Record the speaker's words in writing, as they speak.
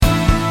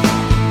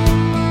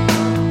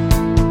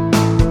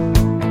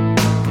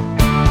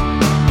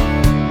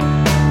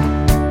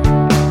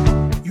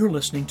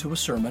listening to a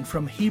sermon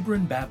from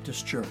Hebron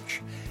Baptist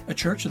Church, a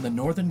church in the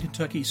northern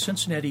Kentucky,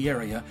 Cincinnati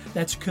area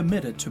that's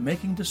committed to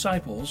making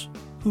disciples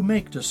who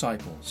make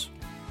disciples.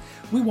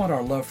 We want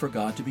our love for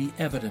God to be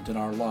evident in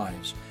our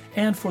lives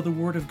and for the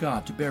Word of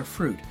God to bear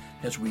fruit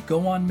as we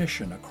go on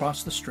mission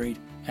across the street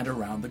and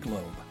around the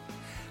globe.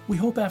 We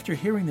hope after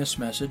hearing this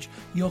message,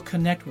 you'll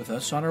connect with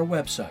us on our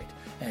website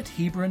at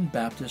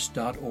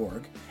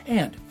hebronbaptist.org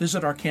and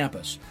visit our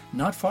campus,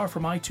 not far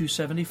from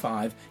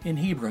I-275 in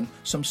Hebron,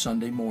 some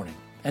Sunday morning.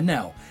 And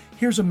now,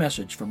 here's a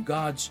message from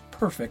God's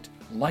perfect,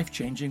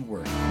 life-changing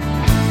Word.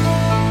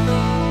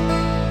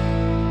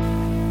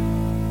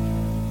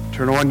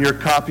 Turn on your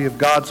copy of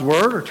God's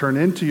Word, or turn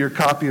into your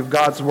copy of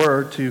God's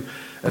Word to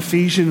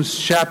Ephesians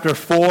chapter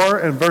 4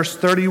 and verse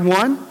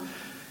 31.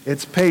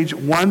 It's page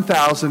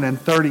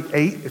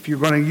 1038. If you're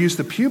going to use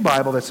the Pew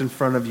Bible that's in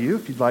front of you,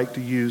 if you'd like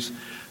to use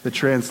the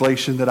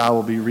translation that I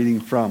will be reading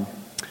from.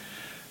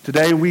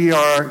 Today we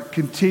are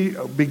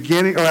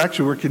continuing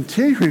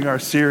our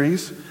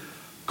series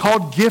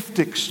called Gift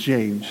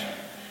Exchange.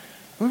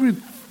 When we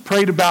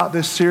prayed about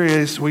this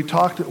series,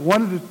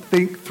 wanted to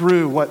think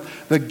through what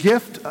the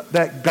gift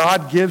that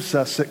God gives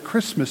us at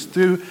Christmas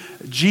through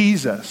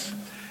Jesus,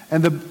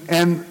 and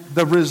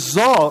the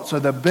results or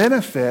the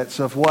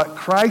benefits of what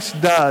Christ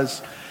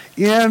does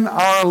in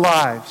our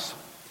lives.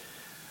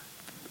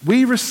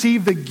 We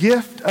receive the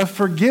gift of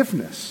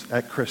forgiveness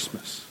at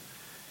Christmas.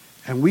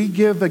 And we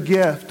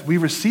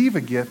receive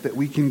a gift that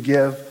we can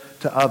give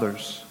to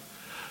others.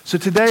 So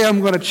today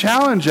I'm going to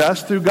challenge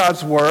us through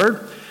God's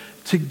Word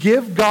to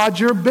give God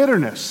your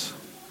bitterness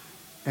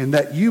and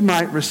that you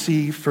might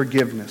receive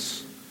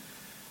forgiveness.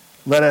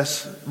 Let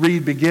us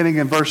read beginning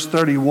in verse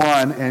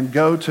 31 and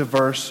go to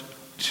verse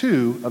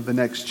 2 of the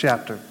next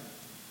chapter.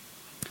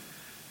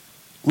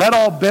 Let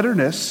all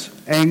bitterness,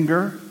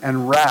 anger,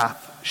 and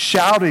wrath,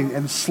 shouting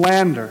and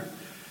slander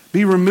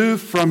be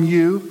removed from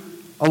you,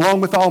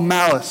 along with all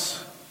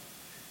malice.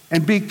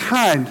 And be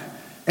kind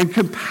and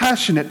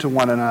compassionate to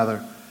one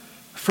another,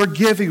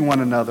 forgiving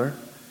one another,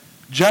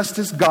 just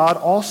as God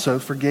also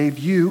forgave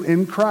you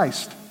in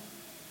Christ.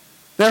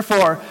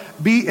 Therefore,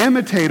 be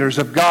imitators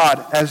of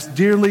God as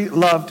dearly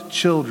loved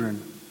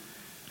children,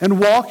 and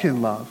walk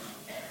in love,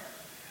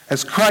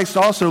 as Christ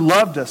also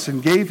loved us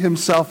and gave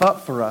himself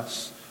up for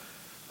us,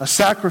 a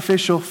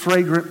sacrificial,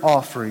 fragrant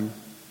offering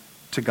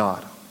to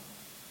God.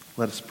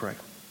 Let us pray.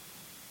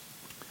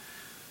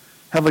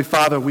 Heavenly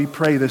Father, we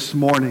pray this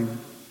morning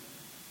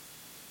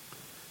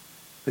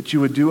that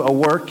you would do a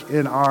work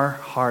in our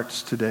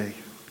hearts today.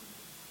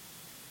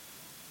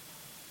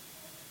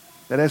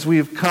 That as we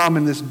have come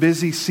in this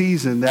busy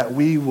season, that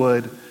we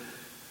would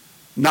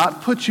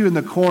not put you in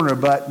the corner,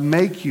 but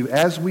make you,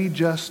 as we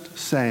just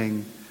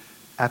sang,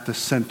 at the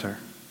center.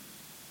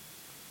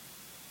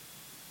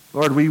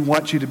 Lord, we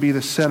want you to be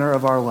the center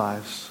of our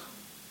lives.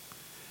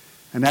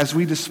 And as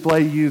we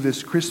display you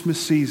this Christmas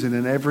season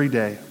and every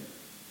day,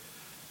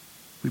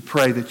 we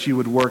pray that you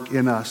would work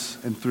in us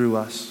and through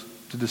us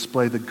to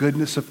display the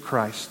goodness of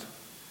Christ.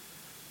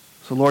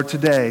 So Lord,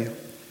 today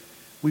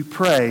we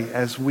pray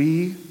as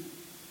we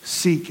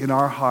seek in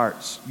our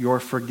hearts your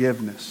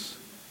forgiveness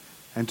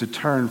and to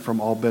turn from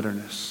all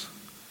bitterness.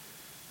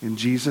 In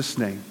Jesus'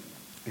 name,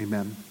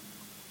 amen.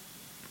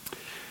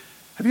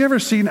 Have you ever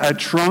seen a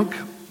trunk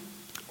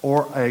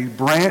or a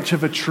branch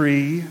of a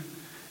tree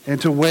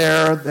and to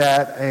where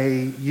that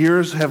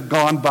years have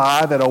gone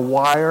by, that a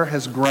wire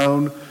has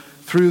grown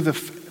through the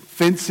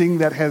fencing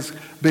that has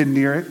been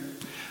near it?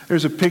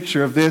 There's a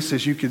picture of this,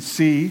 as you can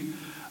see,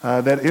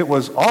 that it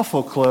was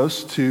awful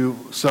close to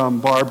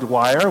some barbed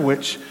wire,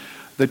 which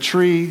the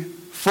tree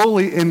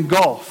fully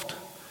engulfed.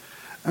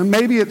 And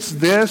maybe it's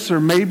this,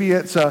 or maybe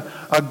it's a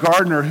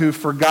gardener who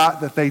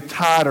forgot that they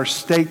tied or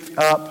staked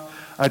up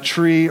a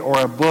tree or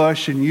a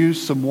bush and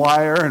used some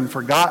wire and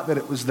forgot that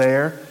it was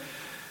there.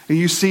 And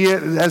you see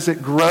it as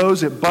it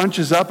grows, it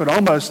bunches up, it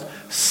almost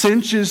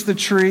cinches the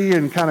tree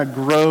and kind of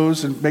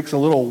grows and makes a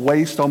little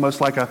waist,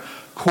 almost like a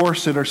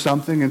corset or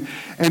something.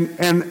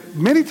 And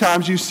many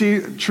times you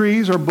see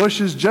trees or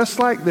bushes just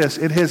like this.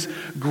 It has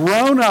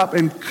grown up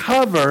and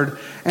covered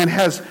and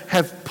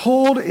have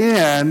pulled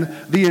in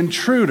the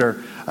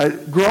intruder,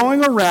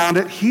 growing around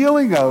it,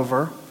 healing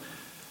over.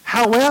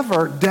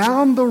 However,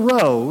 down the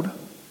road,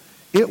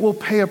 it will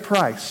pay a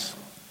price.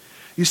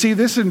 You see,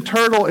 this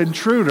internal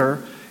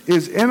intruder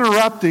is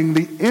interrupting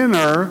the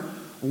inner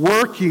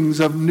workings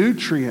of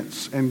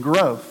nutrients and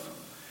growth.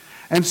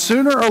 And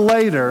sooner or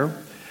later,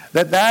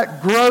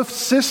 that growth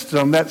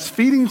system that's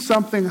feeding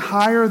something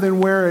higher than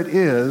where it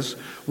is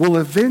will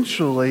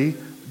eventually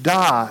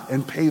die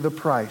and pay the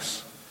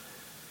price.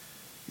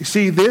 You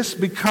see, this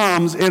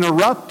becomes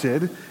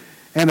interrupted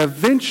and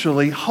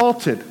eventually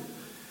halted.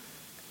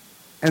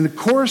 And the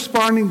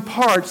corresponding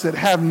parts that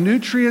have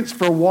nutrients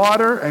for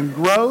water and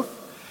growth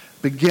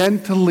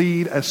begin to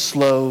lead a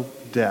slow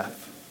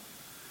death.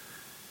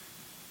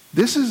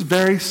 This is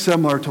very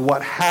similar to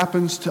what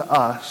happens to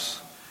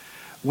us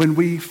when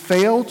we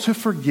fail to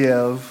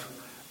forgive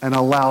and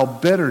allow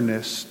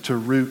bitterness to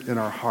root in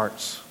our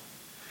hearts.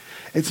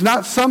 It's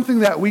not something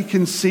that we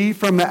can see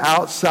from the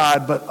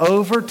outside, but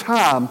over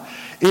time,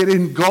 it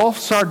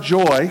engulfs our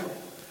joy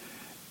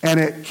and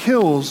it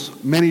kills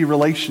many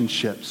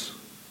relationships.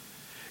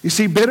 You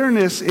see,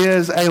 bitterness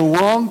is a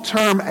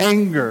long-term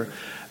anger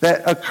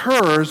that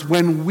occurs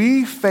when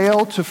we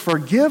fail to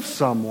forgive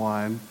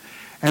someone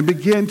and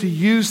begin to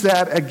use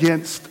that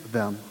against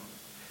them.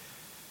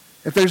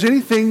 If there's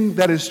anything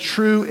that is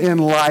true in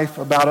life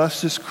about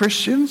us as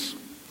Christians,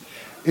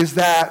 is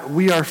that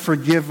we are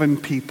forgiven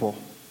people,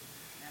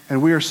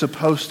 and we are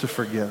supposed to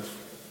forgive.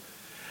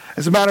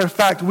 As a matter of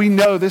fact, we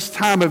know this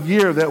time of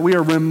year that we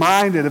are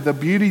reminded of the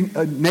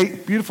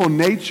beautiful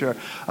nature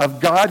of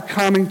God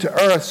coming to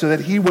earth so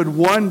that he would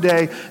one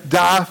day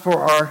die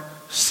for our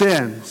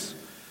sins.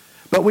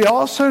 But we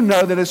also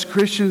know that as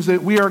Christians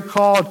that we are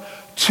called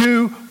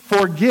to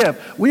forgive.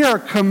 We are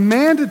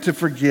commanded to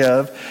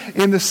forgive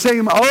in the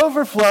same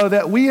overflow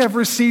that we have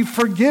received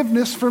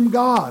forgiveness from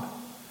God.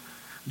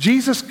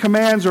 Jesus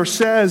commands or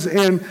says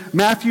in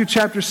Matthew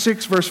chapter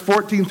 6, verse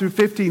 14 through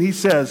 15, he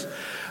says,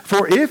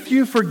 "For if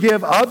you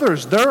forgive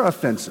others their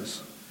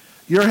offenses,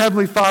 your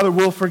heavenly Father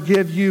will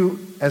forgive you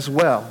as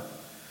well.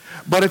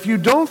 But if you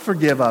don't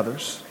forgive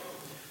others,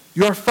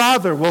 your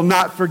Father will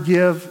not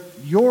forgive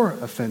your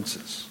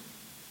offenses."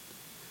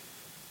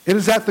 It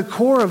is at the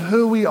core of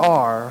who we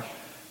are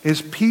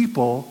is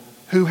people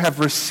who have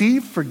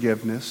received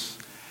forgiveness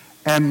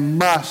and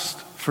must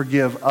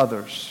forgive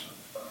others.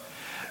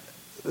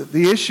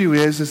 The issue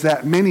is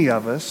that many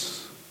of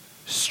us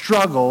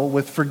struggle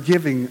with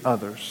forgiving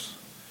others.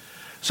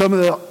 Some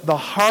of the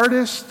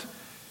hardest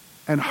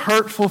and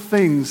hurtful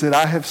things that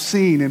I have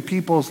seen in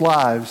people's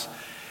lives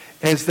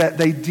is that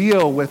they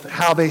deal with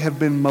how they have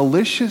been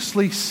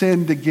maliciously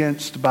sinned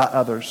against by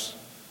others.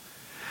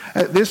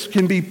 This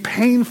can be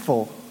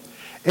painful.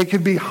 It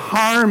can be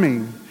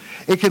harming.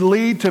 It can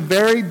lead to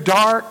very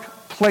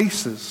dark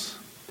places.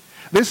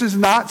 This is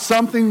not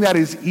something that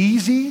is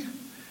easy,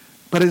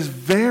 but is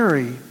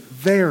very,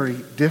 very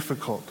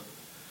difficult.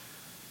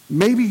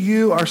 Maybe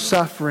you are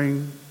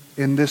suffering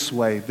in this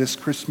way this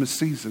Christmas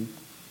season.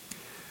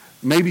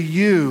 Maybe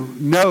you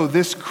know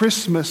this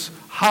Christmas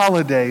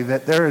holiday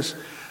that there is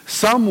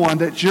someone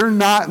that you're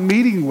not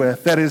meeting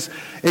with, that is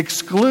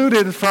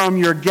excluded from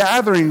your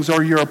gatherings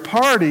or your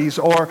parties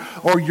or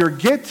your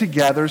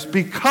get-togethers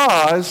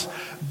because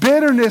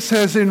bitterness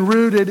has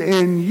enrooted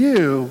in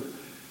you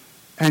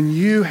and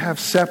you have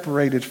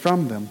separated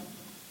from them.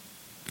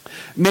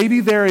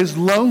 Maybe there is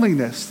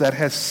loneliness that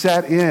has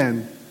set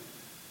in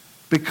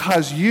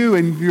because you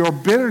and your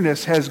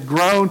bitterness has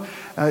grown,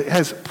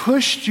 has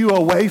pushed you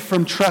away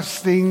from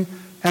trusting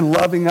and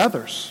loving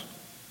others.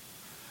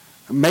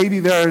 Maybe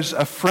there's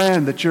a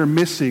friend that you're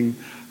missing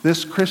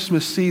this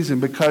Christmas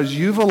season because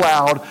you've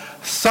allowed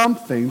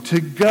something to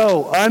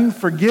go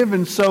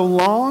unforgiven so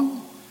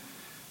long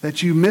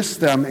that you miss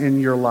them in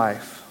your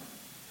life.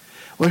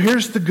 Well,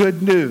 here's the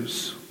good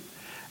news.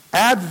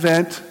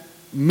 Advent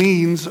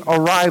means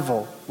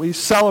arrival. We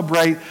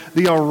celebrate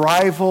the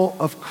arrival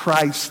of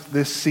Christ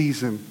this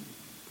season.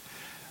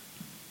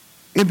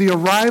 In the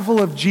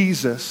arrival of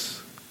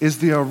Jesus is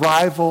the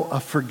arrival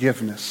of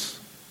forgiveness.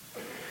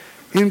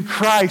 In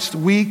Christ,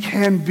 we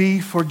can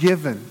be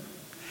forgiven.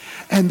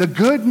 And the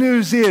good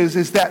news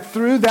is that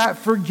through that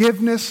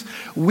forgiveness,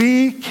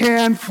 we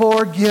can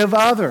forgive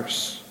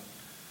others.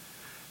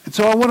 And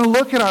so I want to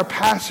look at our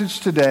passage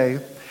today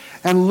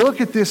and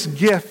look at this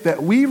gift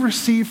that we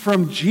receive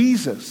from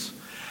Jesus,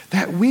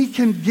 that we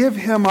can give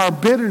him our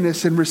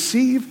bitterness and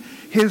receive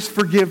his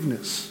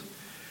forgiveness.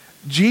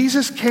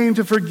 Jesus came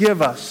to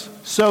forgive us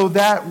so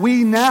that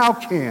we now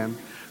can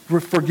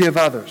forgive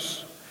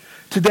others.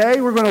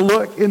 Today we're going to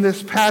look in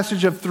this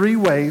passage of 3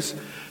 ways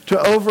to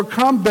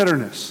overcome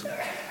bitterness.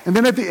 And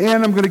then at the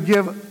end I'm going to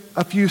give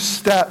a few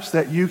steps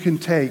that you can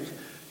take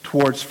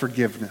towards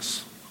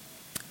forgiveness.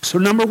 So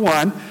number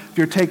 1, if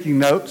you're taking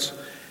notes,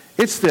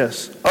 it's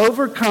this: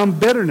 overcome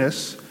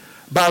bitterness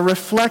by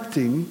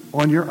reflecting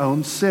on your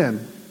own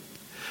sin.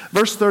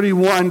 Verse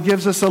 31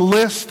 gives us a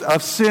list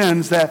of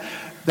sins that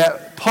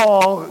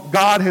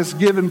God has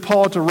given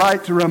Paul to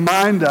write to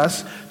remind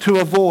us to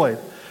avoid.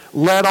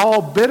 Let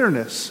all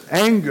bitterness,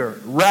 anger,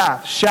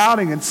 wrath,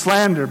 shouting, and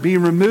slander be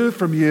removed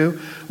from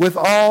you with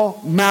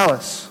all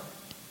malice.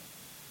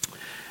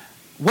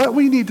 What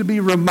we need to be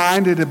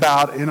reminded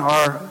about in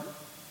our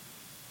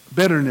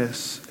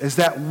bitterness is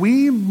that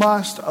we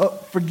must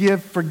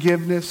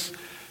forgiveness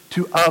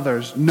to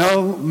others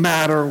no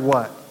matter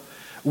what.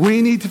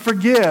 We need to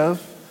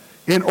forgive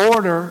in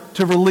order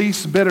to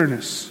release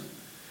bitterness.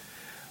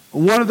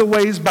 One of the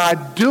ways by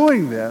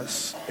doing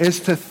this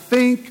is to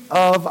think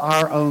of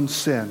our own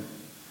sin.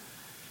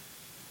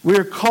 We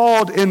are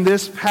called in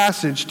this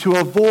passage to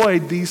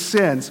avoid these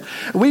sins.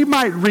 We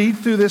might read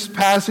through this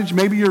passage.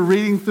 Maybe you're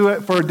reading through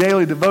it for a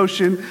daily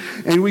devotion,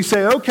 and we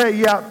say, okay,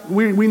 yeah,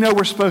 we know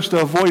we're supposed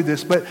to avoid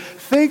this. But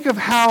think of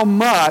how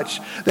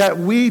much that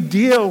we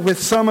deal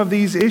with some of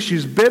these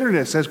issues.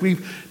 Bitterness, as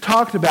we've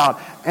talked about,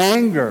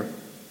 anger,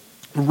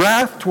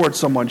 wrath towards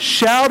someone,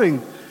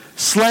 shouting,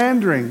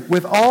 slandering,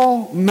 with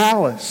all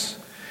malice.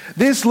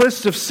 This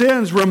list of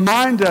sins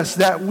remind us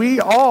that we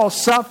all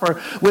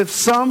suffer with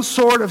some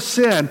sort of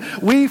sin.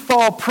 We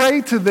fall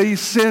prey to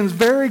these sins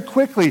very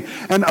quickly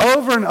and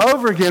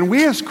over again.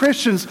 We as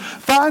Christians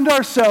find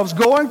ourselves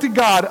going to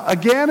God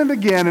again and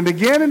again and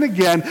again and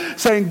again,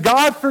 saying,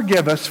 God,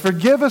 forgive us for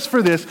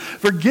this,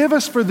 forgive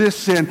us for this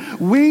sin.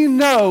 We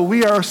know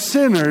we are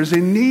sinners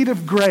in need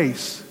of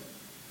grace.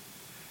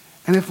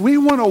 And if we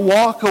want to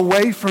walk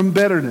away from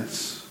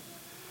bitterness,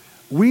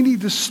 we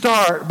need to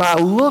start by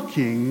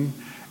looking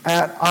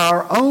at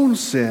our own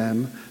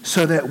sin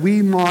so that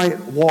we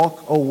might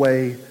walk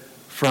away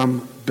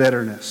from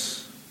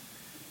bitterness.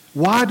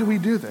 Why do we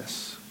do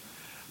this?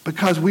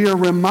 Because we are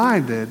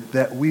reminded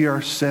that we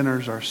are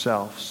sinners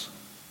ourselves.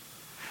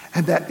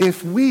 And that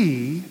if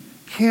we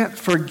can't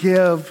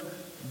forgive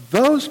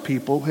those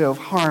people who have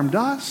harmed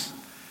us,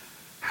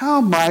 how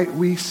might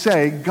we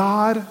say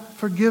God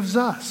forgives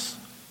us?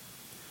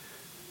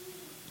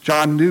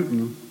 John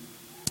Newton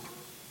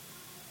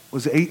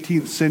was an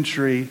 18th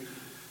century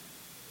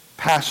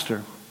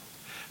pastor.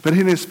 But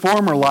in his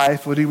former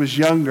life, when he was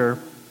younger,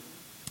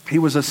 he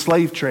was a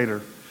slave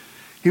trader.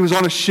 He was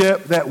on a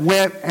ship that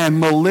went and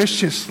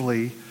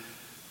maliciously,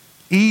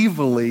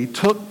 evilly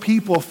took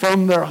people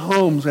from their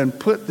homes and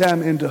put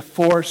them into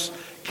forced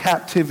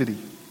captivity.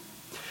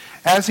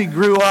 As he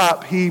grew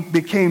up, he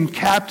became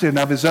captain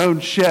of his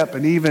own ship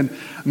and even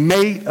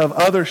mate of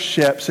other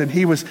ships. And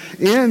he was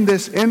in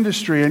this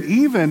industry, and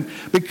even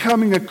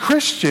becoming a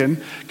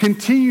Christian,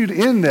 continued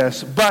in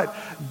this. But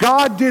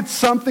God did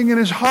something in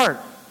his heart.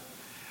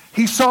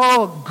 He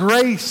saw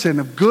grace and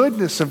the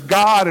goodness of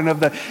God and of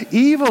the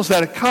evils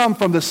that had come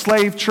from the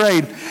slave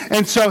trade.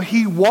 And so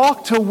he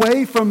walked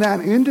away from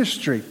that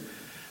industry,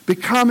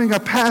 becoming a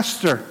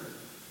pastor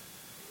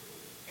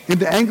in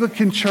the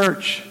Anglican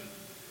church.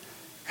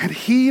 And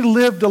he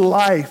lived a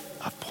life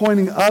of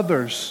pointing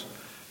others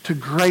to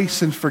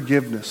grace and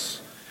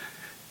forgiveness.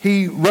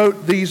 He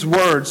wrote these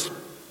words,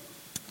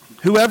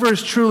 "Whoever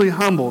is truly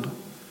humbled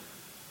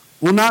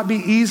will not be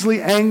easily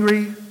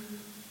angry,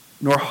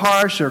 nor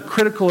harsh or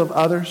critical of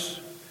others.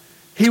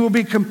 He will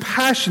be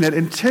compassionate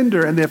and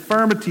tender in the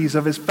infirmities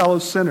of his fellow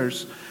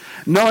sinners,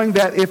 knowing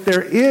that if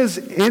there is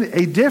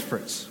a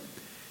difference,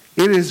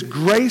 it is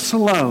grace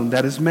alone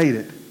that has made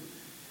it.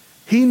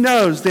 He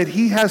knows that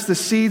he has the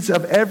seeds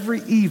of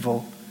every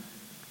evil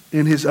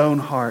in his own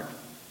heart."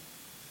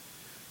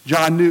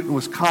 John Newton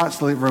was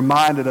constantly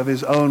reminded of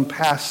his own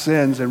past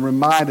sins and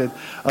reminded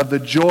of the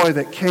joy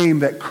that came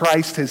that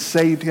Christ has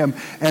saved him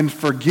and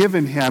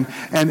forgiven him.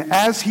 And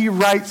as he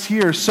writes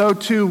here, so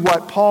too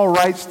what Paul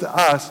writes to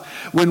us.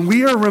 When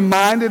we are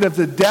reminded of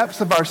the depths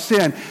of our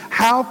sin,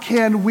 how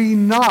can we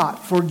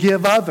not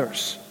forgive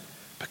others?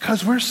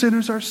 Because we're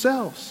sinners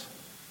ourselves.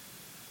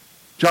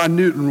 John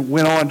Newton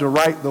went on to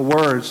write the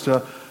words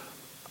to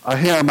a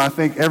hymn I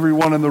think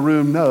everyone in the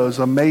room knows,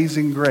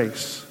 "Amazing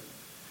Grace."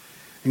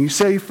 And you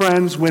say,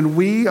 friends, when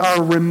we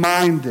are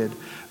reminded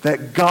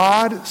that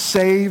God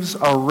saves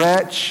a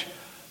wretch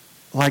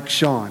like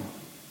Sean,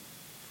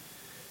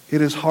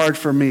 it is hard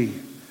for me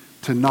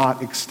to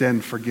not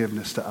extend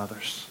forgiveness to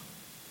others.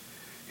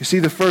 You see,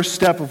 the first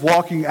step of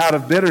walking out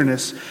of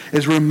bitterness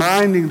is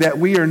reminding that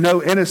we are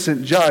no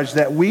innocent judge,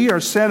 that we are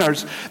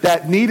sinners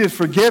that needed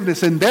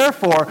forgiveness, and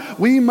therefore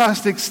we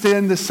must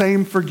extend the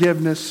same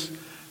forgiveness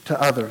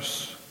to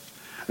others.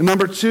 And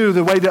number two,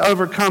 the way to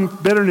overcome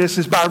bitterness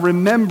is by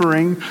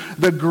remembering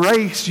the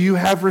grace you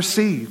have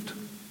received.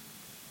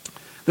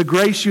 The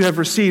grace you have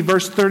received.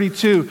 Verse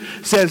 32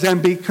 says,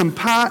 "And be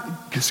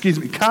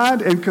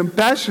kind and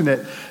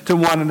compassionate to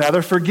one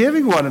another,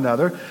 forgiving one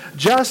another,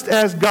 just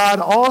as God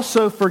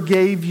also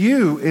forgave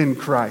you in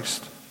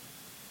Christ."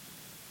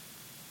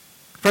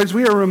 Friends,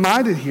 we are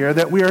reminded here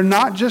that we are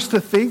not just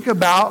to think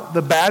about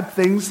the bad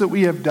things that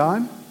we have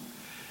done,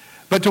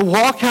 but to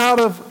walk out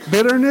of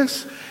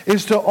bitterness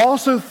is to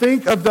also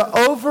think of the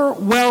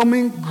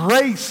overwhelming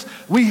grace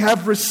we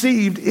have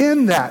received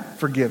in that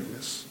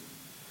forgiveness.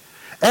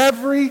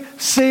 Every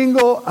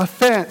single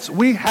offense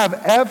we have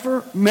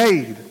ever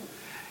made,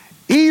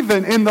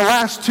 even in the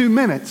last 2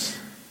 minutes.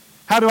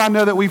 How do I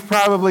know that we've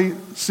probably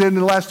sinned in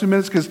the last 2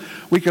 minutes? Because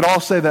we could all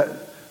say that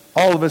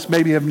all of us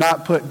maybe have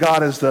not put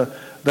God as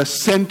the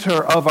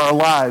center of our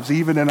lives,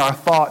 even in our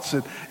thoughts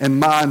and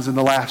minds in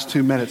the last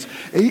 2 minutes.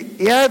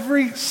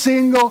 Every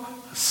single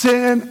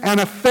sin and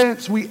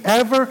offense we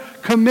ever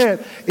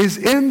commit is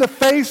in the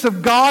face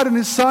of God and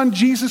His Son,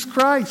 Jesus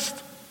Christ.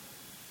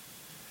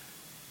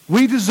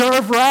 We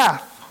deserve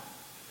wrath.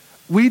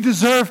 We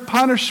deserve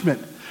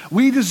punishment.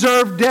 We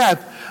deserve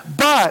death.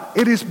 But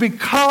it is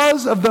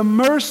because of the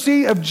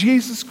mercy of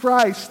Jesus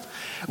Christ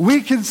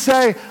we can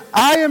say,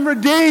 "I am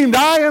redeemed.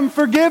 I am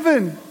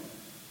forgiven."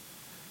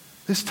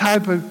 This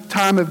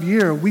time of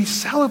year, we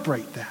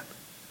celebrate that.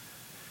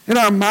 In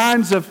our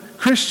minds of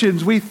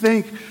Christians, we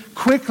think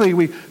quickly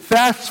we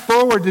fast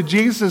forward to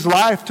Jesus'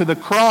 life, to the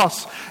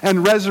cross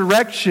and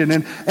resurrection.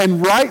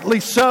 And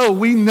rightly so,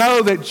 we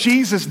know that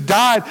Jesus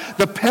died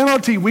the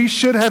penalty we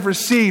should have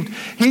received.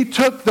 He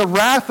took the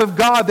wrath of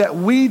God that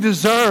we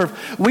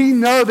deserve. We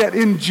know that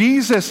in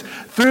Jesus,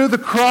 through the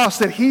cross,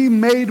 that He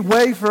made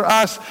way for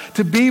us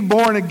to be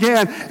born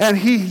again. And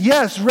He,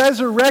 yes,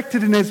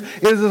 resurrected and is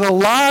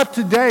alive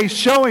today,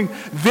 showing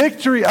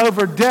victory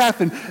over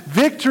death and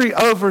victory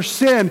over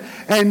sin.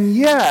 And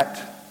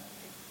yet,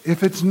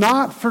 if it's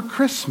not for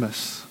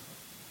Christmas,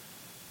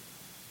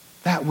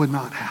 that would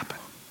not happen.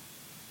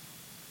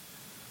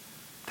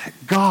 That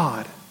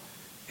God,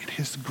 in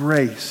His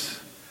grace,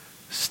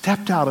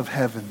 stepped out of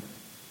heaven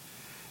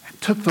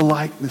and took the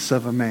likeness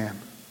of a man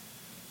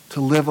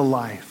to live a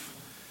life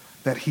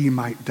that He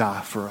might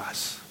die for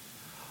us.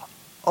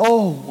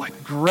 Oh,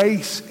 what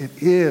grace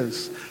it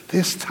is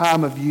this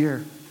time of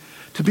year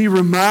to be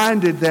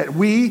reminded that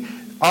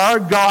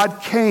our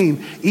God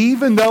came,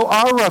 even though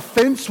our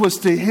offense was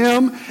to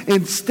Him.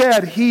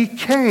 Instead, He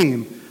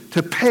came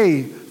to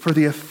pay for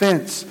the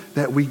offense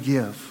that we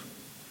give.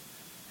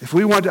 If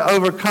we want to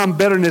overcome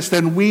bitterness,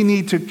 then we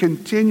need to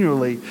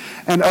continually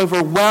and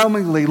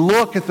overwhelmingly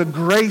look at the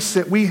grace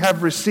that we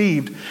have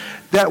received.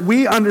 That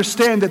we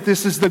understand that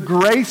this is the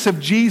grace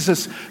of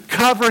Jesus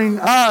covering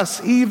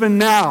us even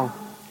now.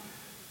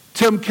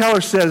 Tim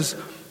Keller says,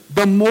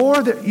 the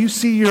more that you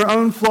see your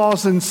own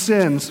flaws and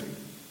sins,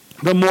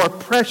 the more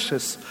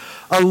precious,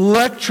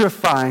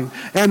 electrifying,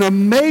 and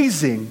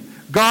amazing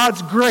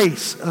God's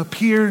grace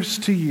appears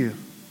to you.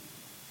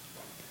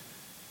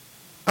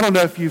 I don't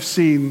know if you've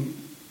seen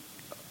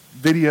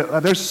video.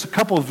 There's a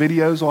couple of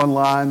videos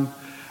online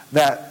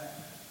that,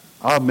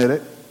 I'll admit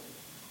it,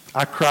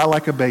 I cry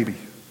like a baby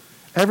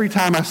every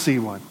time I see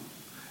one.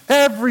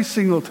 Every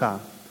single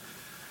time.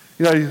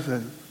 You know, you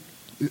say,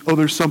 oh,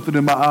 there's something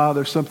in my eye,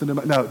 there's something in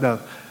my... No.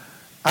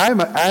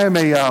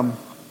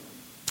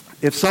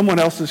 If someone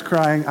else is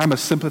crying, I'm a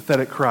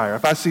sympathetic crier.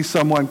 If I see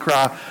someone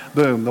cry,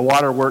 boom, the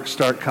waterworks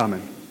start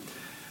coming.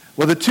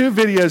 Well, the two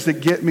videos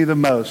that get me the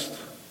most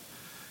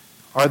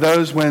are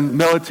those when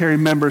military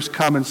members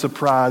come and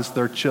surprise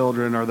their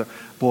children or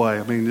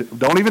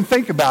don't even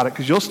think about it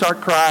because you'll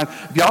start crying.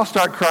 If y'all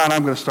start crying,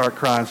 I'm going to start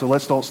crying. So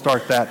let's don't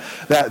start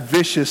that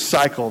vicious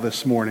cycle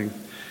this morning.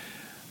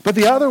 But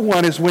the other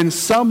one is when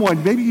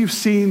someone, maybe you've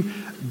seen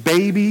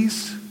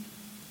babies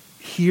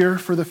hear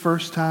for the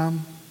first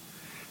time.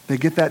 They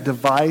get that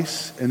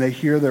device and they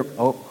hear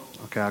I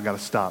got to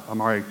stop.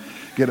 I'm already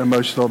getting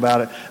emotional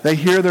about it. They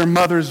hear their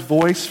mother's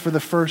voice for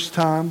the first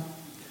time.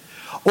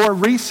 Or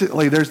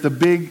recently, there's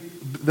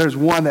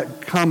one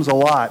that comes a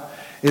lot,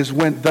 is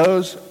when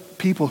those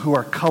people who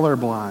are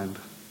colorblind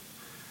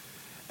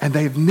and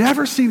they've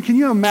never seen, can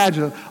you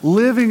imagine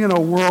living in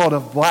a world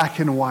of black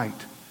and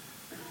white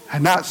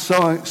and not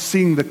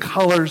seeing the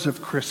colors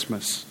of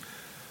Christmas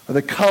or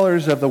the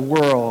colors of the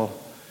world?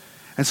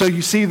 And so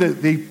you see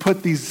that they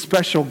put these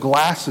special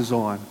glasses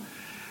on.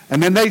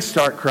 And then they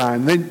start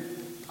crying. Then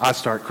I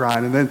start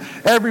crying. And then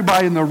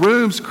everybody in the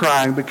room's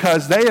crying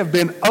because they have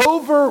been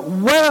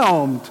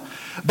overwhelmed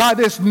by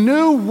this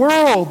new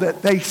world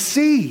that they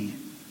see.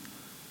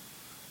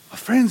 Well,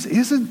 friends,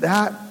 isn't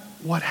that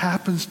what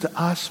happens to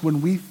us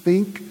when we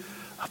think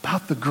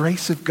about the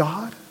grace of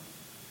God?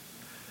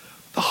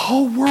 The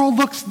whole world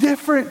looks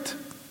different.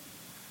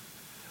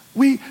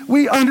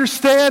 We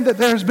understand that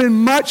there's been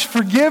much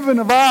forgiven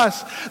of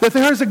us, that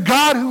there is a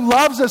God who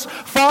loves us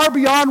far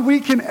beyond we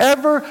can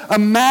ever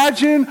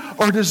imagine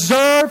or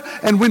deserve.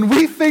 And when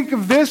we think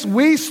of this,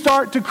 we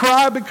start to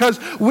cry because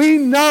we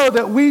know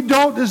that we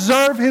don't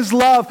deserve His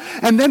love.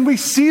 And then we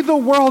see the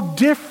world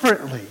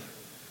differently.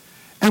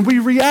 And we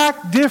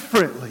react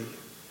differently.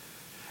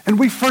 And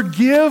we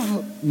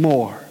forgive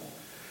more.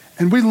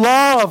 And we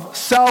love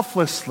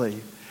selflessly.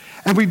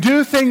 And we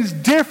do things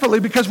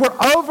differently because we're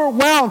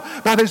overwhelmed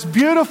by this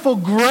beautiful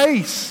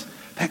grace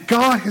that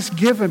God has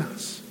given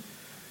us.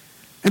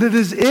 And it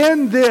is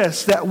in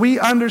this that we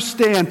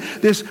understand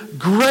this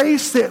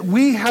grace that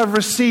we have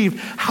received.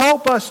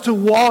 Help us to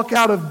walk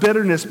out of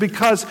bitterness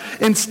because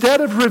instead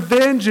of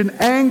revenge and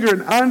anger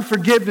and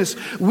unforgiveness,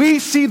 we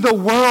see the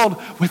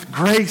world with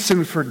grace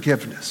and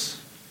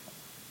forgiveness.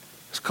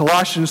 As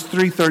Colossians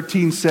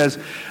 3:13 says,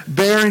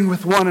 bearing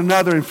with one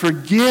another and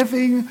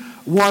forgiving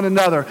one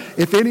another,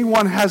 if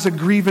anyone has a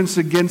grievance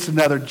against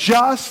another,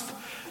 just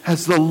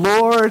as the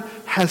Lord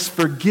has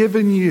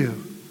forgiven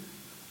you,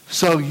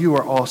 so you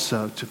are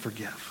also to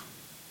forgive.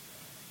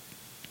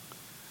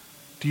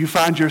 Do you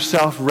find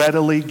yourself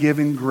readily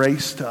giving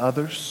grace to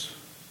others?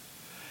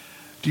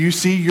 Do you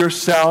see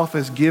yourself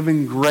as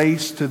giving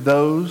grace to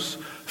those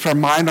for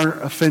minor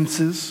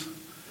offenses?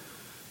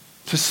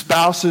 To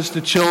spouses,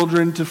 to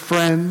children, to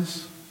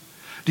friends?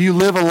 Do you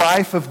live a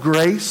life of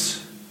grace?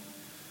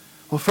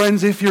 Well,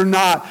 friends, if you're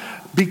not,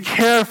 be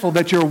careful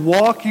that you're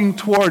walking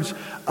towards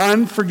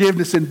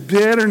unforgiveness and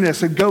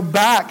bitterness and go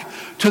back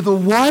to the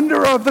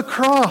wonder of the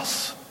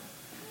cross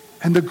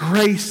and the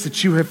grace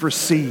that you have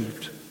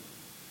received.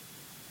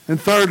 And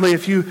thirdly,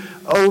 if you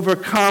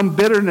overcome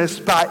bitterness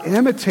by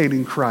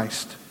imitating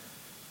Christ,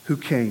 who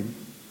came.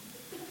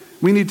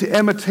 We need to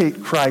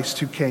imitate Christ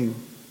who came.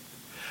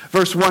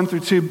 Verse 1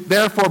 through 2,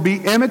 therefore be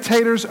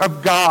imitators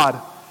of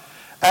God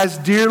as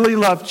dearly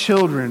loved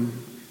children,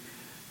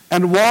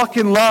 and walk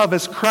in love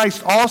as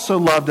Christ also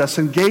loved us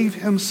and gave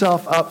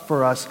himself up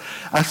for us,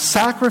 a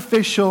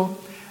sacrificial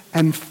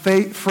and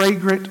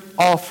fragrant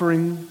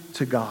offering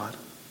to God.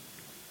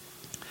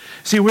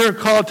 See, we're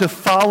called to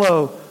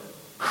follow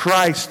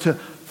Christ, to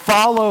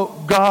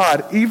follow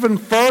God. Even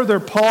further,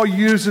 Paul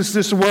uses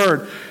this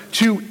word,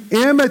 to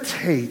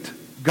imitate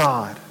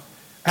God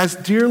as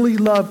dearly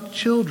loved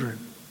children.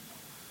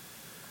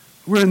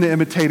 We're in the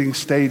imitating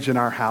stage in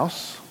our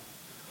house.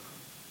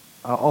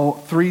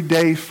 3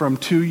 days from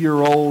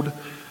 2-year-old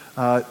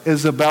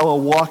Isabella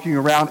walking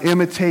around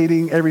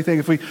imitating everything.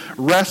 If we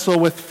wrestle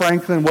with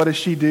Franklin, what does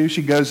she do?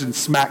 She goes and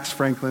smacks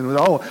Franklin.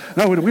 Oh,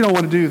 no, we don't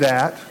want to do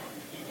that.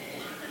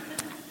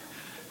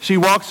 She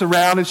walks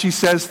around and she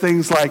says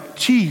things like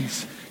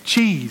cheese,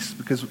 cheese,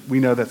 because we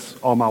know that's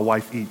all my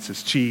wife eats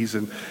is cheese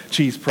and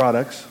cheese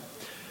products.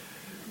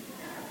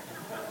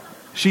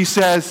 She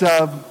says,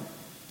 I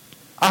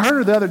heard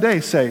her the other day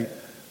say,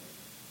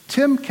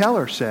 Tim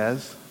Keller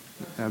says,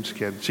 I'm just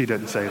kidding. She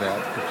didn't say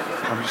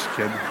that. I'm just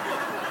kidding.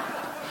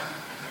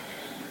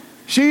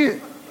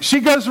 She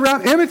goes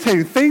around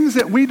imitating things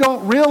that we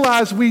don't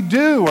realize we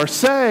do or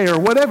say or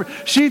whatever.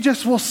 She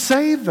just will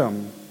say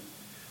them.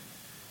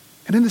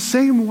 And in the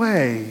same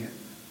way,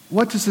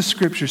 what does the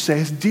Scripture say?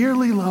 As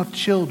dearly loved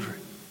children,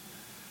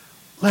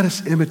 let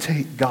us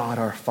imitate God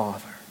our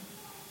Father.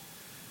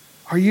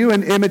 Are you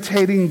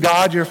imitating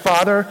God your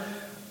Father?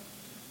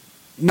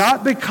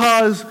 Not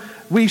because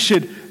we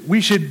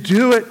should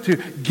do it to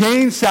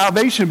gain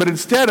salvation, but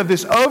instead of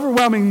this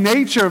overwhelming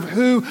nature of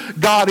who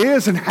God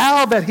is and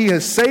how that he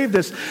has saved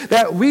us,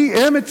 that we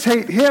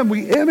imitate him,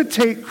 we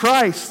imitate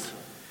Christ.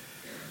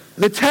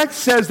 The text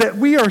says that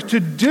we are to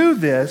do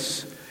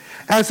this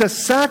as a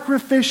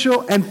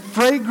sacrificial and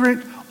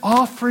fragrant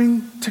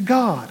offering to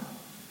God.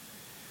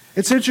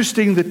 It's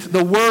interesting that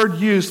the word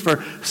used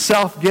for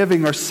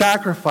self-giving or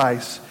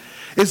sacrifice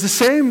is the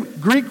same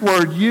Greek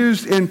word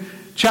used in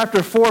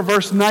chapter 4,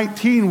 verse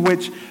 19,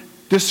 which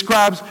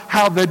describes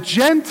how the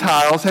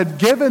Gentiles had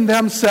given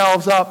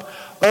themselves up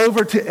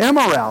over to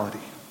immorality.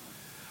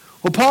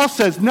 Well, Paul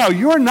says, no,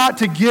 you are not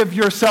to give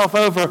yourself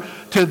over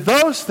to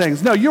those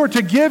things. No, you are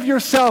to give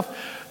yourself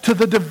to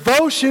the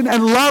devotion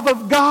and love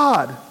of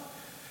God.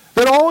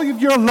 That all of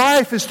your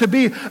life is to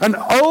be an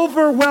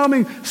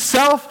overwhelming,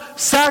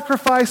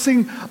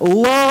 self-sacrificing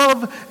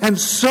love and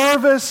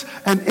service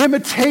and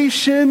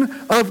imitation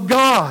of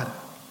God.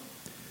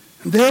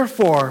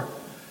 Therefore,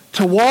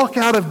 to walk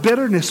out of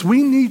bitterness,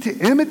 we need to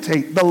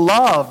imitate the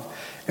love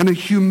and the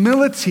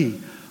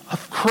humility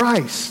of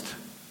Christ.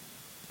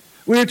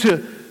 We're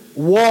to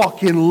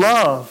walk in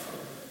love.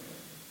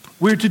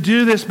 We're to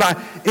do this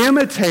by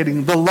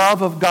imitating the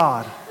love of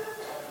God.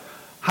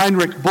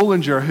 Heinrich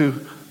Bullinger, who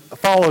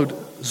followed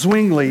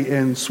Zwingli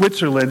in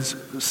Switzerland,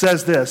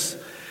 says this: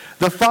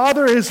 the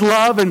Father is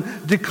love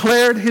and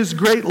declared his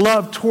great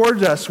love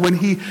toward us when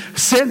he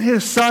sent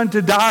his Son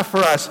to die for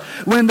us.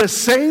 When the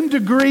same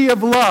degree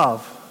of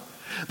love,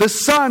 the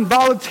Son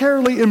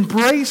voluntarily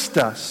embraced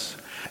us,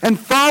 and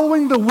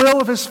following the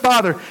will of his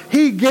Father,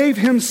 he gave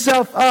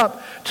himself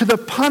up to the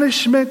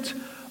punishment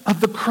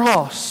of the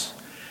cross.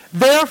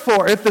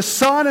 Therefore, if the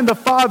Son and the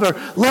Father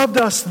loved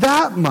us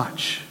that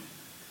much,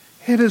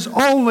 it is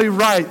only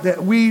right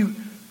that we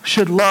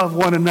should love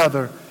one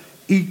another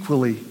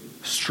equally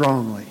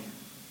strongly.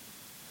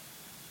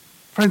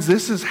 Friends,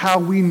 this is how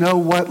we know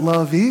what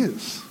love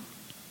is.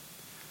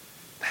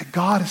 That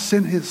God has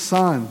sent his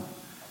Son.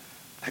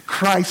 That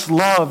Christ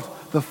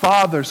loved the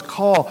Father's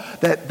call.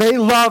 That they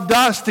loved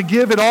us to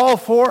give it all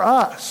for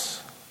us.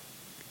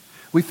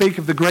 We think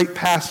of the great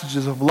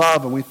passages of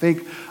love, and we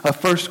think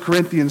of 1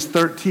 Corinthians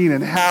 13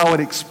 and how it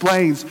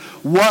explains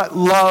what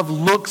love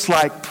looks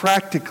like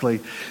practically.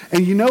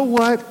 And you know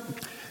what?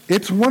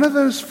 It's one of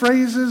those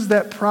phrases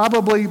that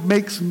probably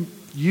makes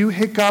you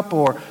hiccup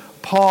or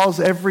pause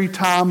every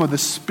time, or the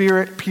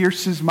Spirit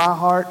pierces my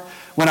heart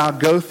when I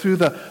go through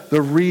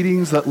the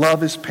readings that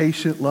love is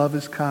patient, love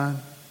is kind.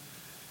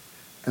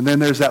 And then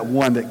there's that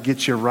one that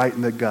gets you right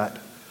in the gut.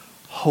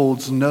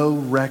 Holds no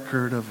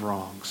record of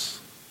wrongs.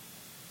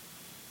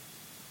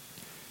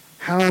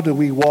 How do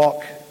we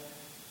walk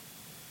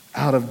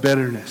out of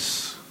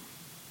bitterness?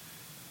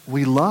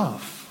 We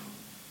love.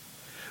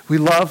 We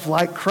love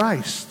like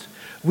Christ.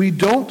 We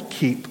don't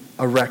keep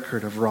a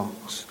record of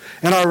wrongs.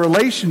 In our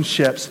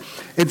relationships,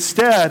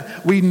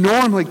 instead, we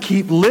normally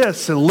keep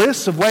lists and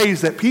lists of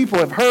ways that people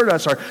have hurt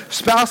us, our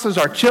spouses,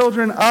 our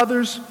children,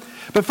 others.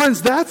 But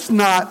friends, that's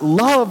not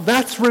love,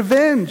 that's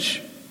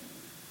revenge.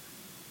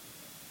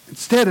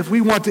 Instead, if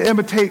we want to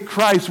imitate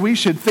Christ, we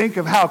should think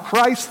of how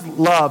Christ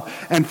loved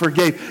and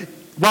forgave.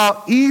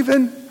 While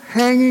even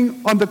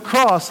hanging on the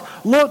cross,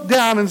 looked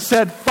down and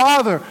said,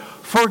 Father,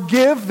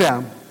 forgive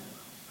them.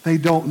 They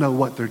don't know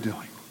what they're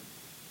doing.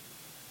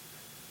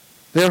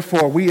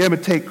 Therefore, we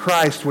imitate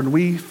Christ when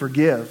we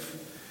forgive.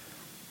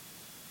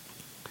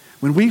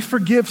 When we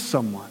forgive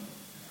someone,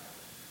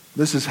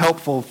 This is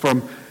helpful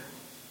from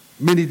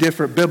many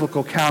different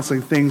biblical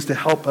counseling things to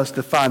help us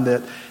define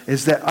that,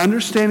 is that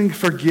understanding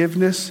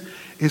forgiveness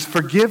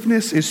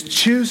is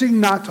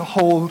choosing not to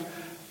hold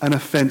an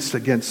offense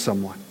against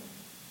someone.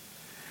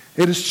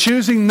 It is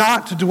choosing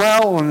not to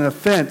dwell on an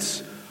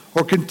offense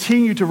or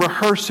continue to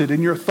rehearse it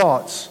in your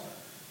thoughts.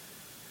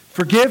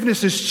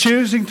 Forgiveness is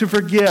choosing to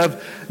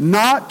forgive,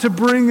 not to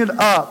bring it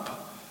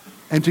up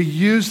and to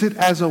use it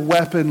as a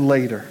weapon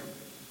later.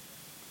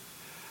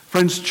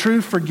 Friends,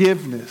 true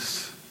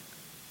forgiveness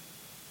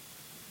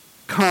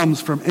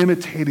comes from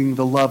imitating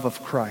the love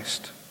of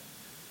Christ.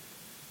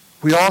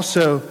 We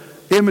also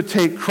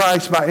imitate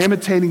Christ by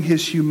imitating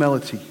his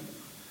humility.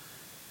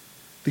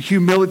 The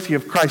humility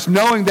of Christ,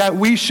 knowing that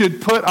we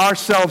should put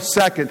ourselves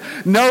second,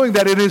 knowing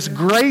that it is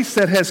grace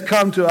that has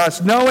come to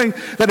us, knowing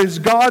that it is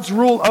God's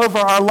rule over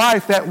our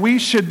life, that we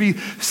should be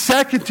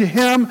second to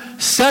him,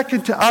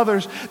 second to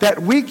others,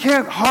 that we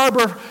can't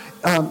harbor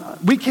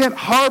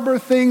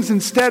things.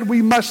 Instead,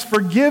 we must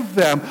forgive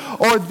them,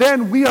 or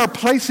then we are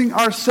placing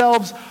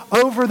ourselves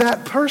over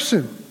that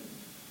person.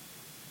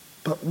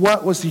 But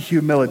what was the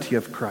humility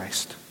of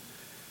Christ?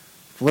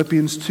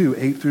 Philippians 2,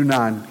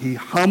 8-9, he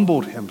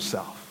humbled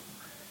himself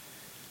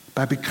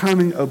by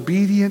becoming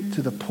obedient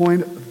to the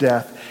point of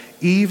death,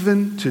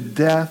 even to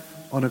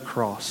death on a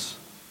cross.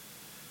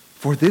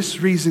 For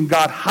this reason,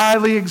 God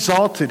highly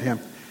exalted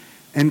him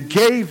and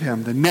gave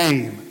him the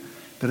name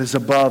that is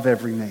above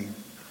every name.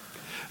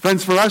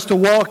 Friends, for us to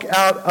walk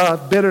out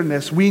of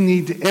bitterness, we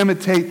need to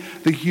imitate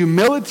the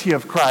humility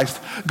of Christ,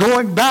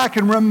 going back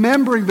and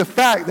remembering the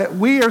fact that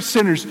we are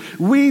sinners,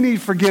 we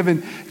need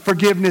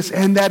forgiveness,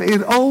 and that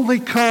it only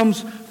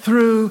comes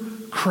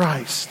through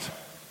Christ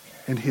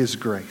and his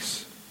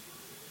grace.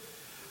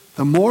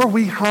 The more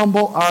we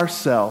humble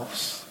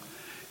ourselves,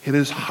 it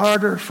is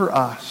harder for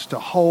us to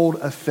hold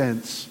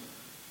offense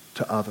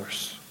to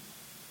others.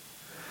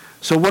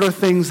 So what are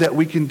things that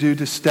we can do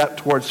to step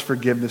towards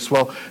forgiveness?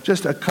 Well,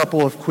 just a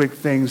couple of quick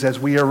things as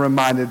we are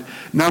reminded.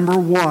 Number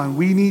one,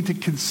 we need to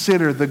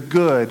consider the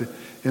good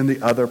in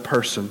the other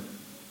person.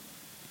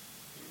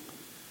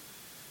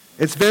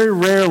 It's very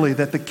rarely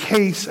that the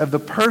case of the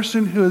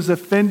person who has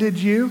offended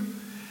you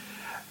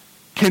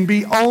can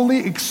be only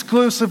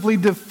exclusively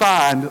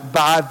defined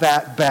by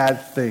that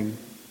bad thing.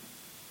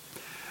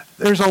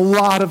 There's a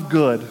lot of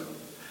good.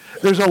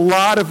 There's a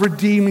lot of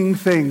redeeming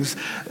things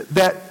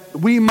that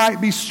we might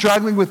be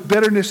struggling with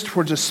bitterness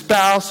towards a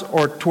spouse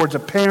or towards a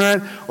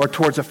parent or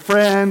towards a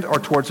friend or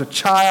towards a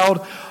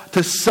child,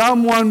 to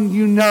someone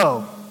you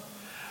know.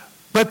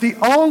 But the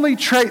only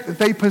trait that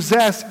they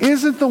possess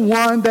isn't the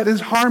one that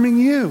is harming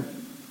you.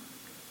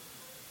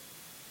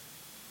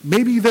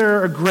 Maybe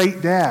they're a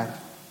great dad.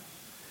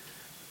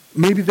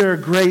 Maybe they're a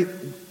great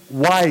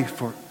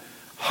wife or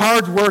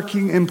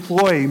hardworking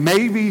employee.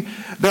 Maybe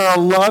they're a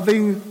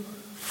loving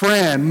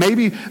friend.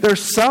 Maybe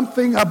there's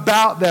something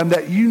about them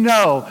that you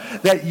know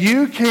that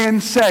you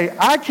can say,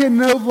 I can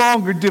no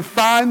longer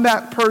define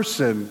that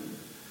person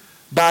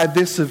by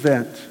this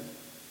event.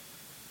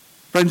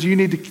 Friends, you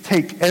need to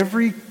take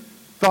every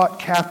thought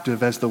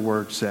captive, as the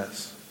word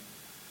says.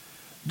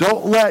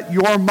 Don't let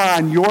your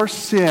mind, your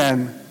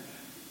sin,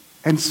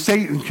 and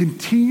Satan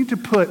continue to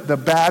put the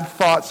bad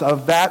thoughts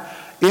of that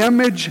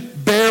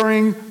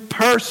image-bearing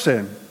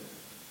person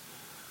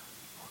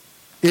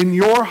in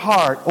your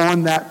heart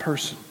on that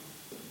person.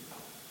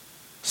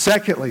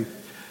 Secondly,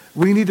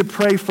 we need to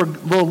pray for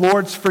the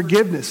Lord's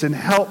forgiveness and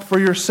help for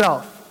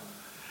yourself.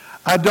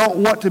 I don't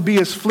want to be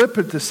as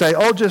flippant to say,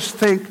 oh, just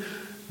think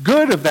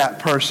good of that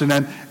person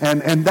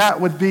and that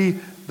would be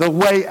the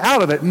way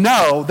out of it.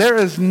 No, there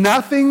is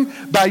nothing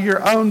by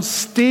your own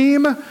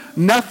steam,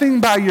 nothing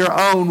by your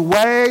own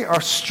way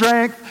or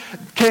strength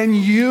can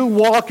you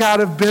walk out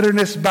of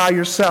bitterness by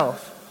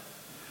yourself.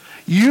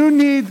 You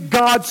need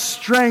God's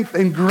strength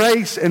and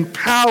grace and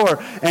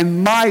power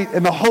and might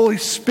and the Holy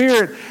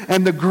Spirit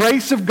and the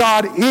grace of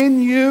God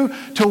in you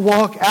to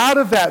walk out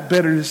of that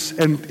bitterness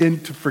and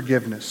into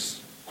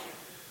forgiveness.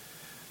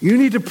 You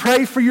need to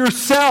pray for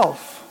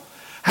yourself.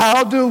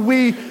 How do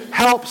we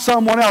help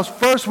someone else?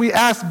 First, we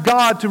ask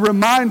God to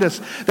remind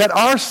us that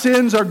our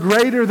sins are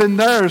greater than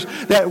theirs,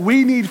 that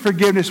we need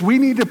forgiveness. We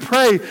need to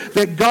pray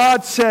that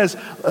God says,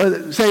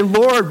 say,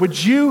 Lord,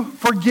 would you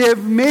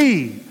forgive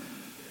me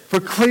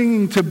for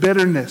clinging to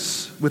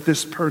bitterness with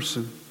this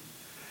person?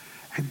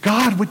 And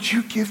God, would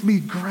you give me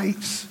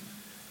grace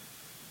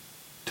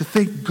to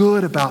think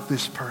good about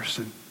this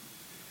person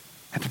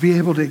and to be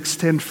able to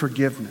extend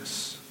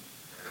forgiveness?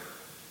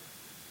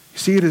 You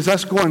see, it is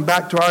us going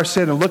back to our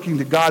sin and looking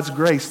to God's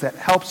grace that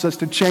helps us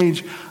to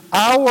change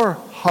our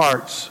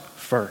hearts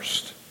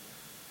first,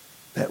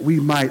 that we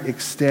might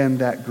extend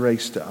that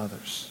grace to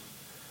others.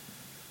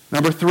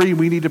 Number 3,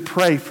 we need to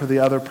pray for the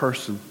other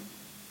person.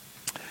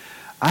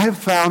 I have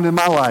found in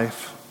my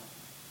life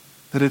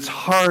that it's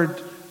hard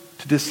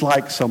to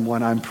dislike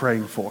someone I'm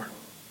praying for.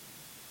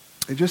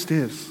 It just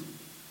is.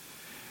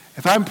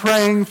 If I'm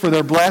praying for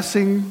their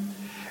blessing,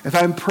 if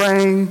I'm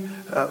praying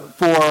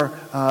for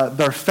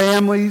their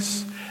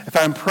families, if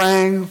I'm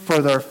praying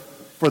for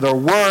their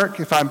work,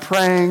 if I'm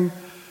praying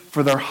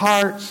for their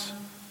hearts,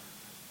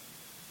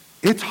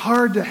 it's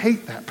hard to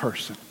hate that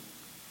person.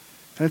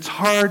 And it's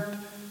hard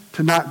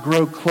to not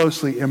grow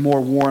closely and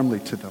more warmly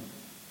to them.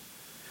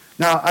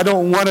 Now, I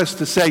don't want us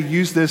to say,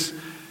 use this,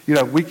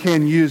 we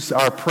can use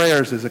our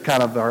prayers as a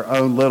kind of our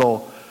own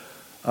little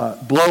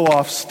blow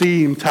off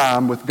steam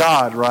time with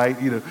God, right?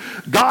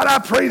 God, I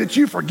pray that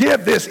you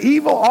forgive this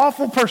evil,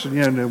 awful person.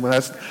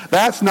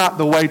 That's not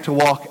the way to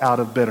walk out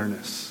of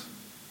bitterness.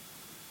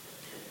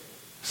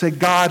 Say,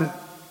 God,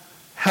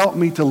 help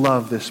me to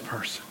love this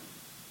person.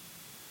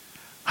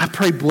 I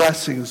pray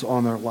blessings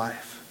on their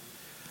life.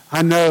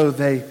 I know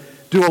they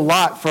do a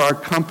lot for our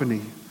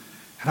company,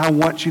 and I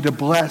want you to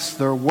bless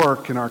their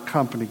work in our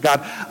company. God,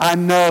 I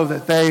know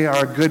that they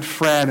are a good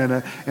friend and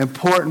an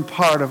important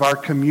part of our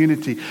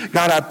community.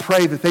 God, I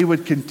pray that they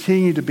would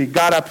continue to be.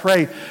 God, I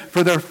pray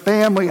for their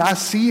family. I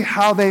see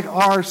how they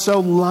are so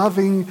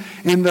loving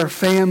in their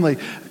family.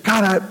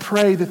 God, I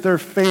pray that their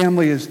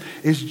family is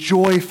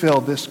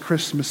joy-filled this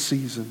Christmas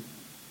season.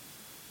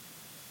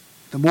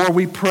 The more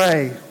we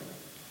pray,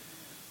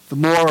 the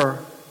more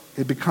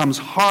it becomes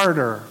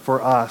harder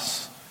for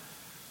us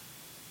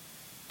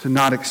to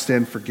not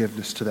extend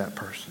forgiveness to that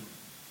person.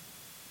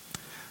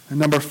 And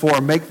number 4,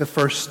 make the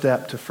first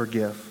step to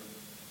forgive.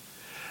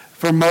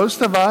 For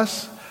most of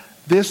us,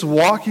 this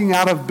walking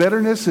out of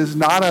bitterness is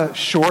not a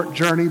short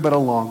journey, but a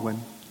long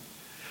one.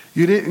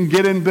 You didn't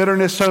get in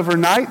bitterness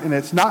overnight, and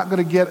it's not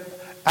going to get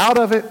out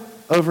of it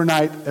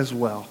overnight as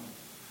well.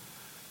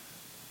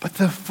 But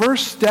the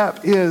first step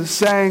is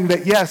saying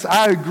that, yes,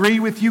 I agree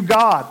with you,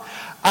 God.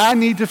 I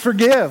need to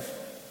forgive.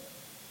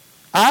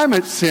 I'm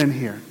at sin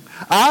here.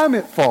 I'm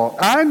at fault.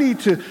 I need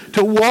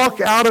to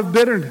walk out of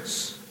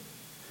bitterness.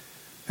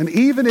 And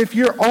even if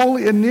you're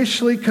only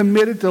initially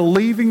committed to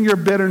leaving your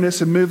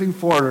bitterness and moving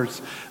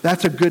forwards,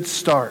 that's a good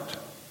start.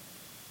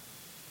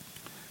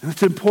 And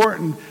it's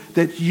important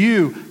that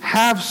you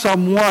have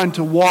someone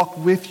to walk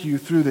with you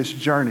through this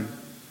journey.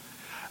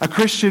 A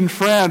Christian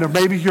friend, or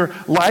maybe your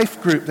life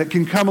group that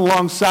can come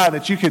alongside,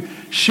 that you can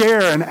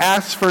share and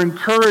ask for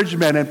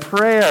encouragement and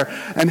prayer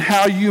and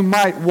how you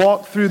might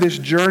walk through this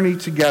journey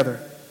together.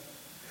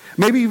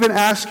 Maybe even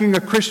asking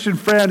a Christian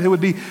friend who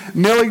would be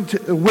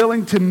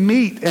willing to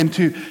meet and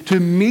to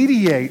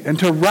mediate and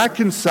to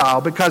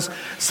reconcile, because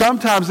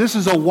sometimes this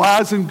is a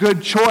wise and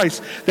good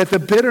choice, that the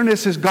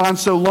bitterness has gone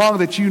so long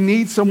that you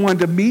need someone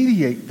to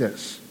mediate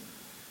this.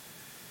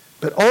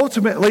 But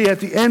ultimately, at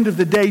the end of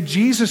the day,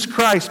 Jesus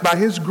Christ, by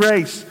His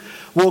grace,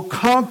 will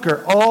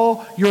conquer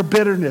all your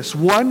bitterness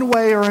one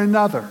way or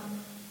another.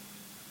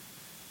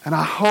 And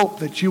I hope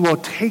that you will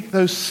take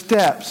those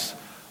steps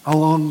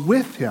along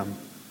with Him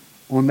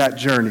on that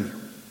journey.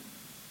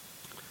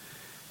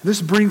 This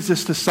brings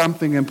us to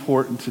something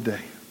important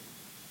today.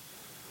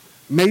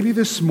 Maybe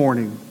this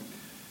morning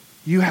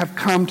you have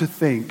come to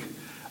think,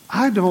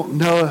 I don't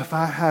know if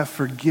I have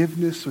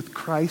forgiveness with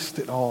Christ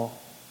at all.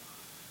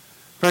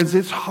 Friends,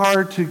 it's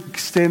hard to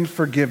extend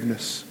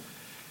forgiveness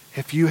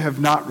if you have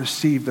not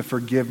received the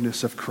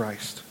forgiveness of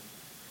Christ.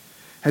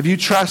 Have you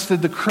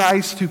trusted the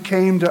Christ who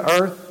came to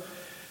earth,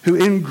 who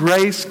in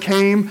grace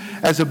came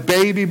as a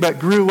baby but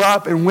grew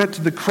up and went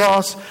to the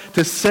cross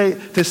to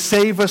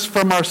save us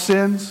from our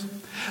sins?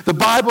 The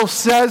Bible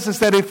says is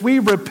that if we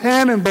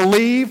repent and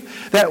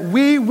believe, that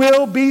we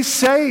will be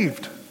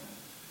saved.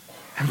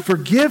 And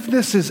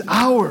forgiveness is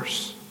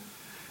ours.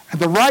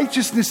 And the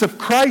righteousness of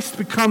Christ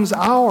becomes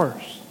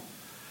ours.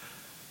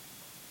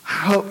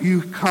 I hope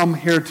you come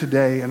here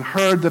today and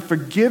heard the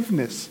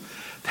forgiveness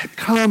that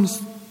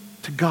comes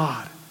to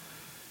God.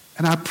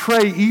 And I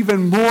pray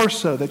even more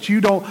so that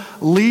you don't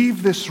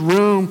leave this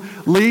room,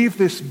 leave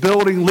this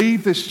building,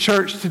 leave this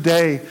church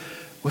today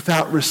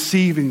without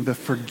receiving the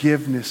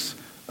forgiveness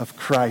of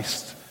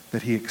Christ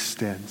that He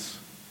extends.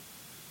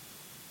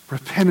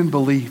 Repent and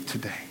believe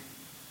today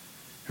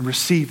and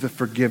receive the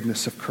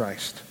forgiveness of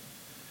Christ.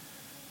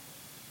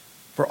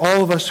 For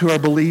all of us who are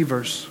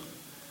believers,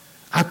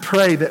 I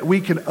pray that we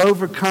can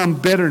overcome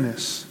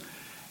bitterness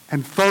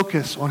and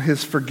focus on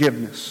His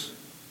forgiveness.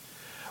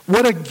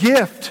 What a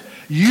gift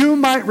you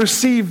might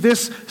receive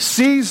this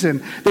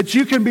season, that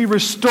you can be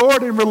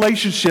restored in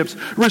relationships,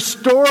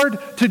 restored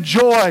to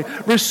joy,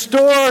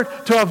 restored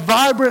to a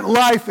vibrant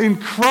life in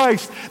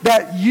Christ,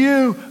 that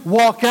you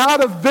walk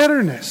out of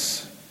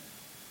bitterness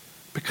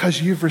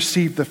because you've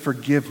received the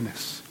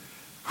forgiveness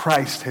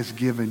Christ has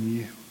given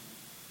you.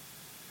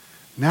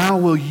 Now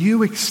will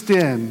you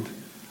extend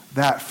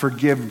that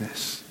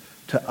forgiveness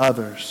to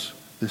others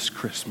this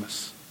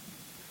Christmas?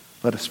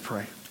 Let us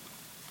pray.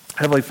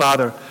 Heavenly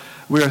Father,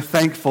 we are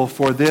thankful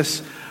for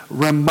this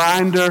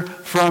reminder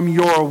from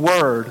your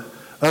word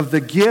of the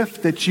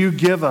gift that you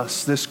give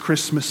us this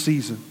Christmas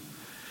season.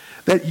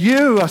 That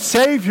you, a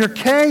Savior,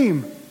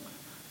 came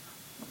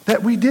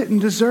that we didn't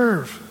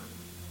deserve.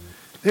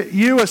 That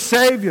you, a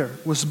Savior,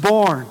 was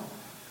born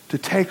to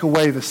take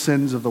away the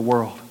sins of the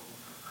world.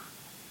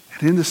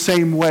 And in the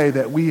same way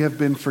that we have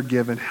been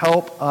forgiven,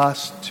 help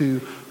us to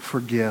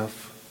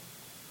forgive.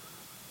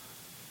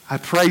 I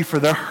pray for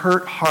the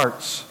hurt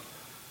hearts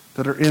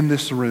that are in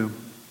this room.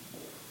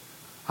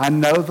 I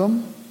know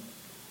them.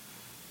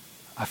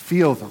 I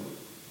feel them.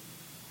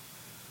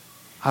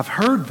 I've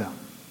heard them.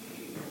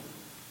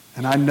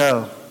 And I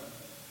know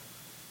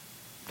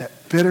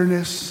that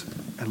bitterness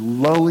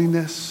and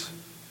loneliness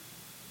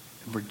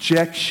and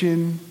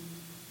rejection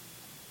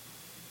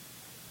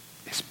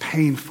is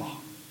painful.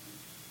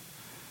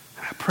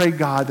 And I pray,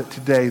 God, that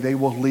today they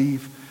will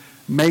leave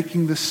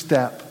making the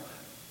step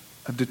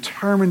of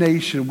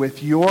determination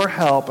with your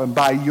help and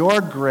by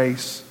your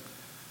grace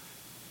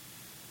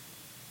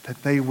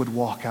that they would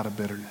walk out of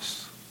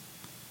bitterness.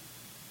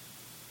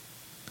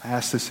 I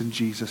ask this in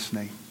Jesus'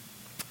 name.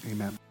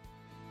 Amen.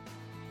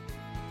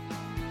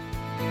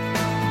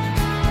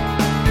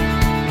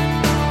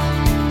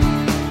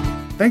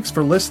 Thanks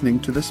for listening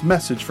to this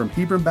message from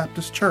Hebron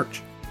Baptist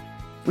Church.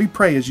 We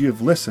pray as you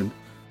have listened,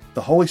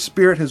 the Holy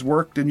Spirit has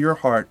worked in your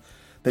heart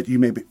that you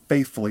may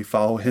faithfully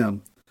follow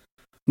Him.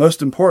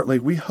 Most importantly,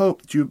 we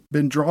hope that you've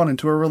been drawn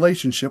into a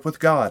relationship with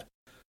God.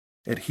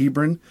 At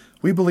Hebron,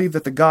 we believe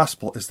that the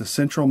gospel is the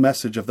central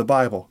message of the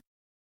Bible.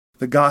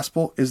 The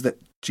gospel is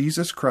that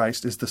Jesus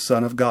Christ is the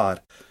Son of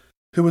God,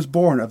 who was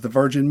born of the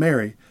Virgin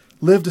Mary,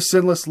 lived a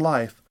sinless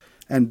life,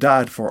 and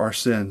died for our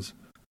sins.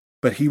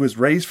 But He was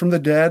raised from the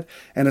dead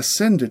and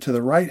ascended to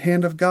the right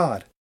hand of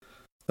God.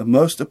 The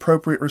most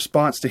appropriate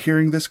response to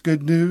hearing this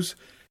good news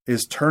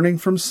is turning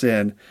from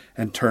sin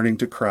and turning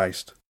to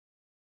Christ.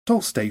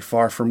 Don't stay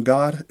far from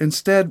God.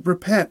 Instead,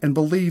 repent and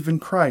believe in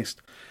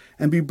Christ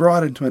and be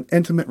brought into an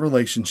intimate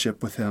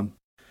relationship with Him.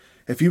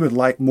 If you would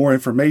like more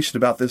information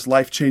about this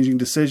life-changing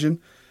decision,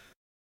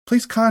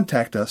 please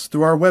contact us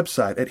through our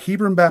website at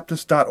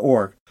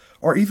hebronbaptist.org,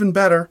 or even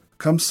better,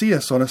 come see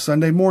us on a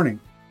Sunday morning.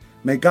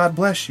 May God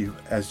bless you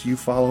as you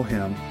follow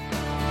Him.